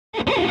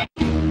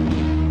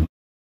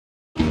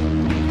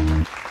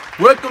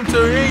Welcome to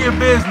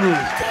Inya'BidNeh,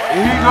 and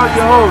here you go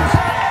your host,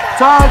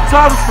 Todd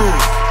Todderson.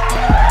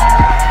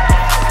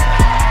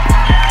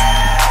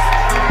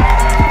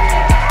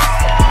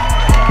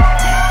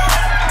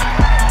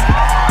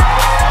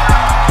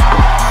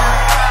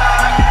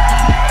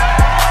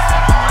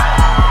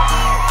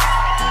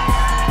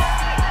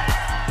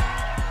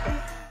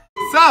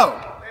 So,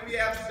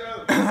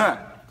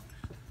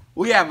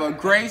 we have a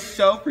great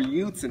show for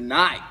you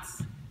tonight.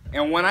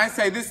 And when I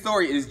say this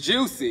story is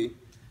juicy,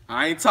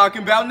 I ain't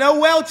talking about no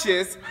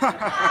Welches. But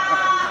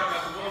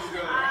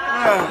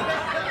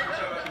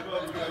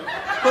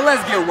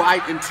let's get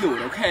right into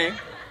it, okay?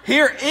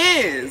 Here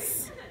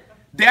is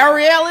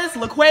Darielis,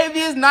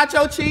 LaQuavius,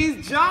 Nacho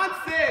Cheese,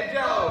 Johnson,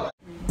 Joe.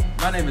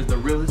 My name is The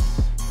Realist,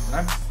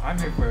 and I'm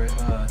here for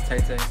Tay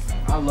Tay.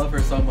 I love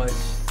her so much.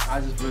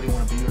 I just really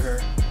want to be with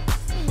her.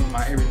 She's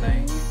my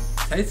everything.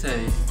 Tay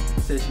Tay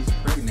says she's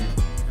pregnant,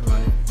 and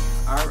like,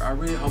 I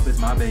really hope it's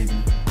my baby,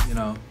 you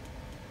know,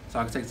 so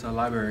I can take it to the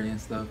library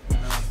and stuff, you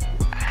know.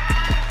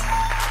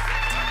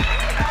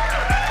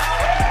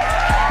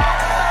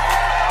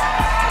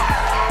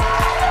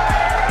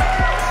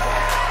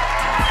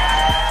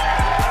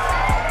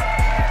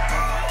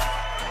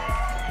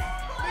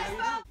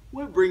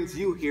 What brings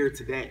you here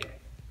today?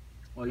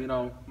 Well, you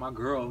know, my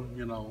girl,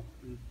 you know,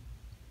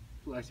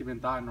 like she's been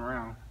dotting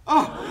around.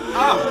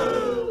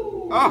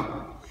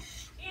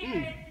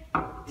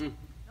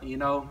 You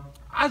know,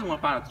 I just want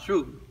to find out the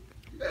truth.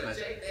 You better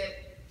check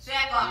that.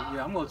 Check up.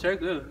 Yeah, I'm gonna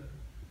check it.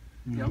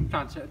 Yeah, I'm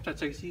trying to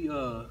check if she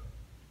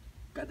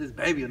got this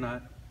baby or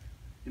not.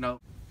 You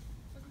know.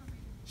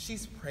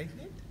 She's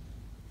pregnant?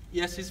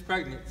 Yes, she's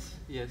pregnant.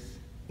 Yes.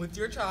 With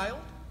your child?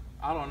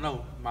 I don't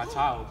know my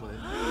child, but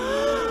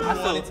I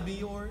want it to be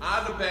yours?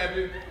 I'm the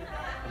baby.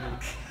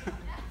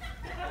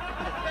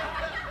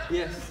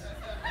 Yes.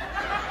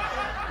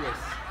 Yes.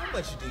 How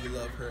much do you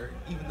love her,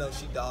 even though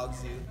she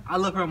dogs you? I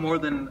love her more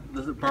than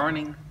the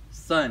burning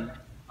sun.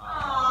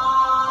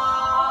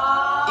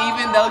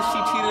 Even though she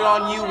cheated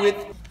on you with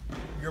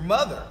Your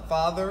mother,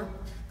 father,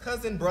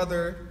 cousin,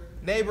 brother,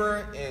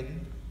 neighbor,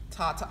 and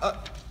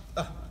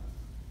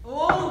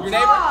Oh, your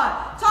neighbor?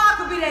 Todd. Todd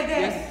could be that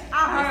daddy. Yes, I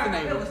that's the heard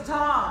neighbor. it was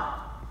Todd.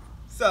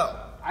 So,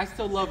 I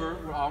still love her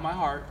with all my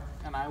heart,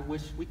 and I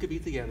wish we could be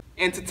together.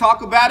 And to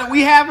talk about it,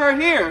 we have her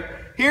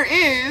here. Here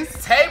is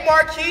Tay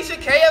Marquisha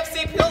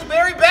KFC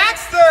Pillsbury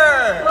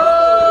Baxter!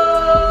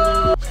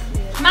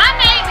 My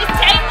name is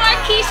Tay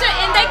Marquisha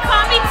and they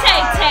call me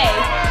Tay Tay.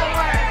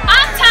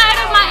 I'm tired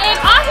of my ex.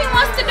 All he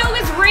wants to do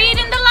is read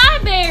in the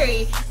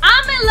library.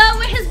 I'm in love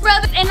with his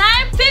brother and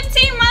I am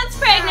 15 months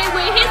pregnant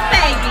with his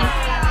baby.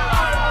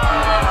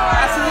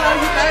 I still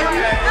love you,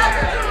 baby.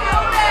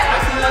 I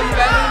still love you,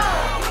 baby.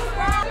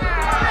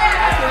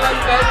 I still love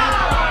you, baby.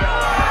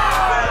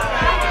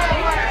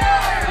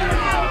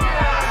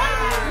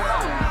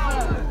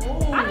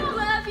 I don't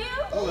love you.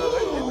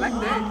 Like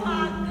that. Oh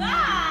my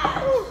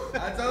God.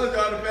 I told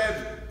y'all the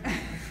baby.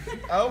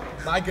 Oh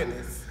my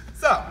goodness.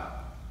 So,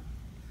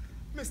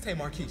 Miss Tay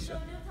Marquisha,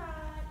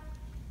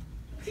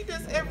 he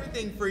does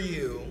everything for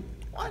you.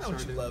 Why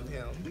don't you love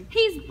him?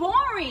 He's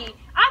boring.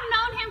 I've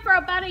known him for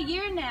about a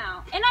year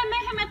now. And I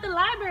met him at the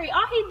library.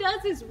 All he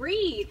does is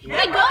read. He goes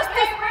to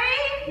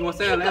You want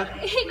to say that last?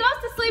 He goes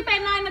to sleep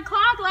at 9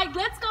 o'clock. Like,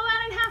 let's go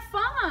out and have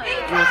fun.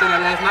 You want to say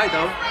that last night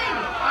though?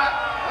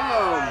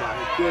 Oh my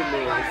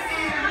goodness.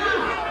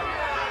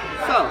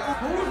 So,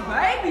 Whose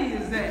baby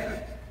is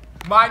that?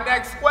 My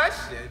next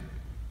question.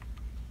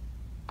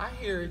 I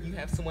hear you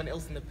have someone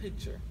else in the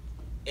picture,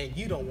 and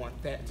you don't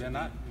want that to They're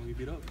not. When we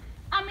beat up.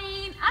 I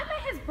mean, I met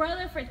his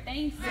brother for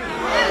Thanksgiving.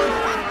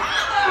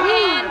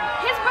 And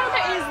his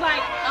brother is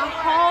like a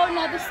whole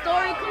nother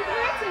story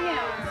compared to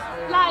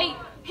him. Like,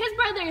 his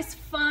brother is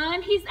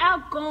fun, he's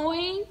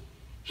outgoing.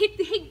 We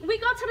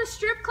go to the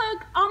strip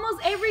club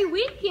almost every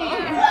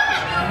weekend.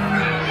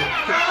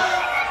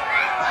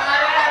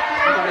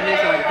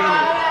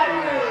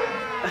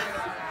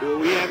 well,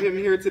 we have him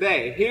here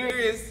today. Here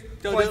is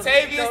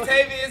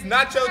Tavius,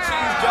 Nacho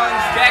Cheese,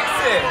 Jones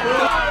Jackson.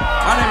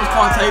 My name is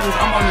Quantavious.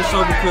 I'm on the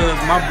show because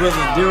my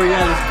brother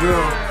Darielis'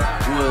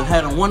 girl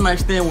had a one-night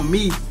stand with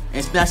me,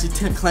 and now she's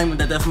claiming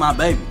that that's my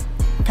baby.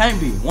 Can't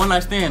be.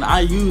 One-night stand,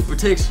 I use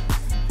protection.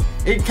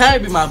 It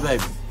can't be my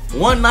baby.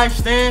 One-night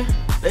stand,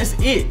 that's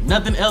it.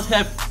 Nothing else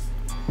happened.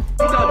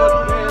 That's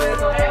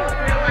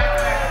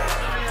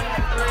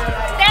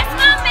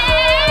my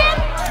man!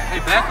 Hey,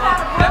 back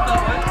up, man.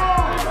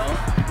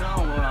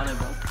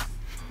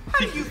 How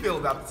do you feel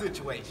about the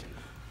situation?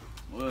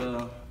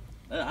 Well,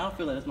 I don't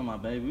feel like that's not my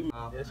baby.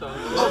 What you mean it's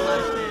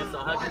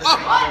not I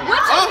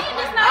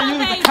a use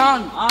baby? the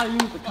condom. I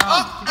use the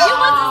condom. You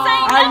wasn't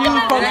saying I nothing use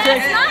about that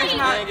protection.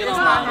 last It's night.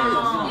 not his.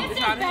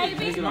 It's his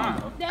baby. It's mine.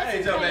 That's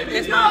his baby.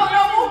 It's No, mine.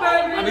 no,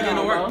 baby. I begin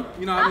to work.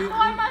 You know, I'm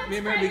 4 months me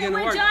and Mary pregnant begin to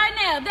with work.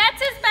 Jarnell. That's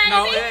his baby. No,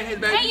 it ain't his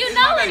baby. And you It's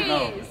know my it baby. No,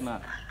 is. it's not.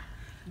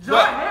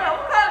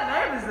 Jarnell, what kind of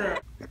name is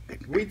that?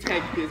 we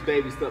take his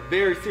baby stuff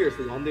very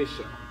seriously on this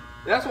show.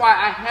 That's why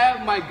I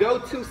have my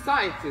go-to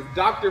scientist,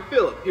 Dr.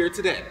 Phillip, here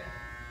today.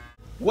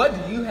 What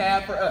do you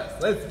have for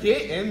us? Let's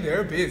get in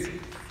their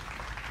business.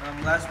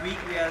 Last week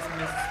we asked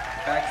Miss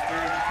Baxter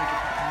to take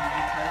a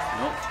paternity test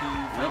to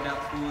find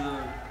out who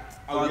the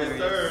father is.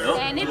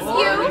 And it's you.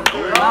 We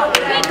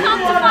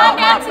come to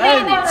find out today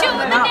that you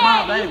are the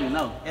daddy. Baby,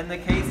 no. In the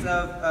case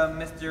of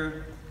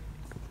Mr.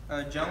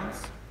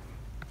 Jones,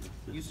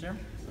 you sir,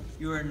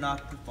 you are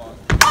not the father.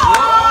 What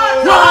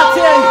I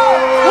tell you?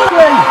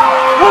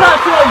 What I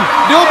tell you?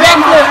 Do a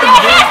backflip.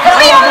 There has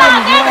to be a lot.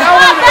 There's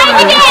one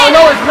baby daddy.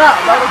 No, it's not.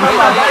 It's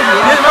my baby.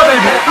 It's my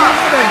baby.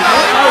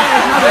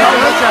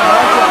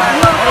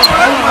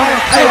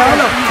 Hey,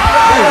 hold up.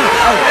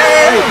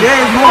 Hey,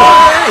 there's more.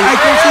 I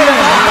can see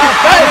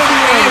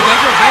that.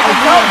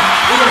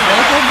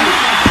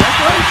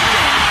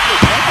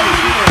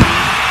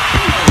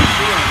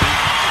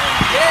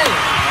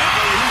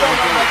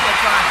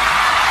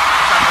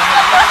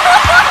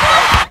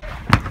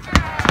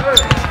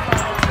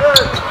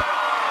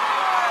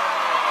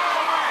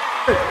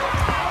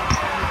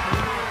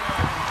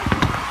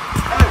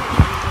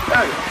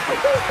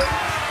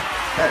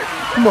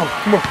 Come on,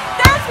 come on.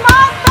 That's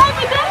my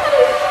baby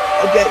daddy.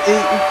 Okay,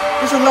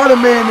 there's a lot of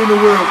men in the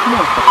world. Come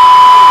on.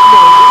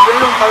 They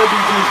don't gotta be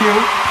just him.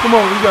 Come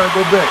on, we gotta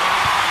go back.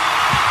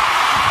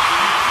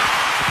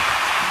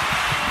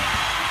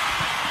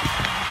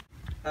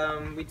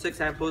 We took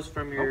samples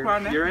from your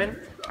urine,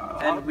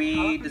 and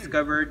we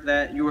discovered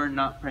that you are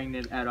not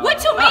pregnant at all.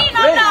 What you mean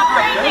I'm not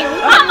pregnant?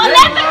 I'm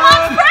 11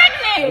 months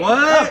pregnant. What?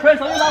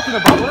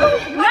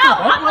 No,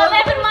 I'm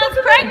 11 months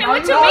pregnant.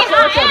 What you mean I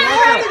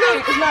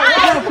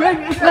am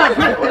pregnant? It's not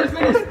pregnant.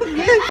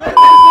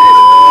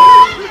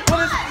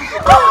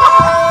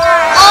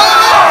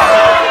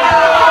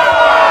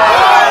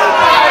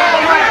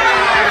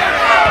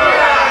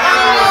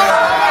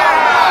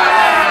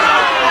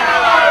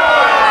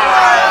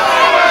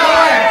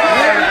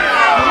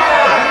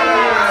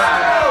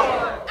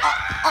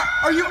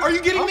 Are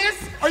you getting this?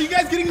 Are you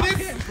guys getting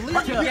this?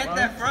 Where'd you get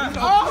that from?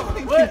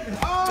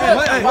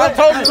 What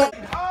told you?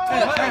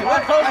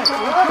 What told you?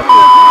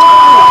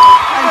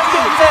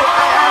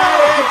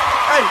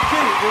 Hey,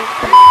 get it, bro.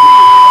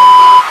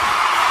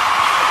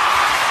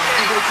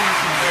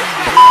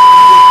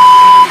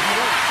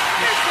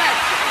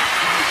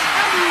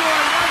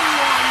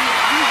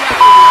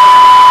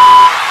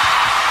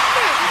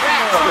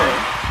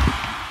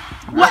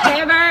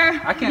 Whatever.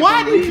 I can't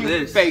Why did believe you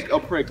this. fake a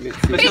pregnancy?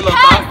 Because he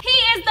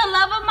is the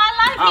love of my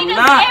life. I'm He does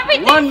not.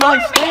 everything One for night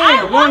me. I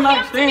stand. want One him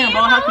night to stand, be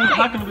bro. in How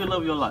my can life. we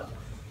love your life?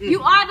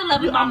 You are the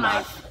love of my I'm not.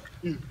 life.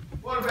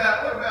 What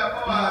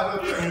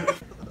about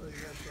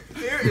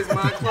Here is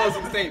my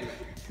closing statement.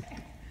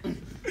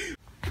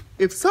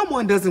 If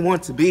someone doesn't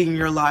want to be in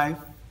your life,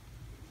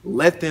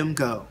 let them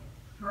go.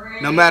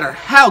 No matter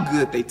how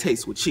good they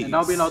taste with cheese.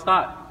 Don't be no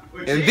thought.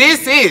 And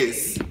this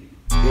is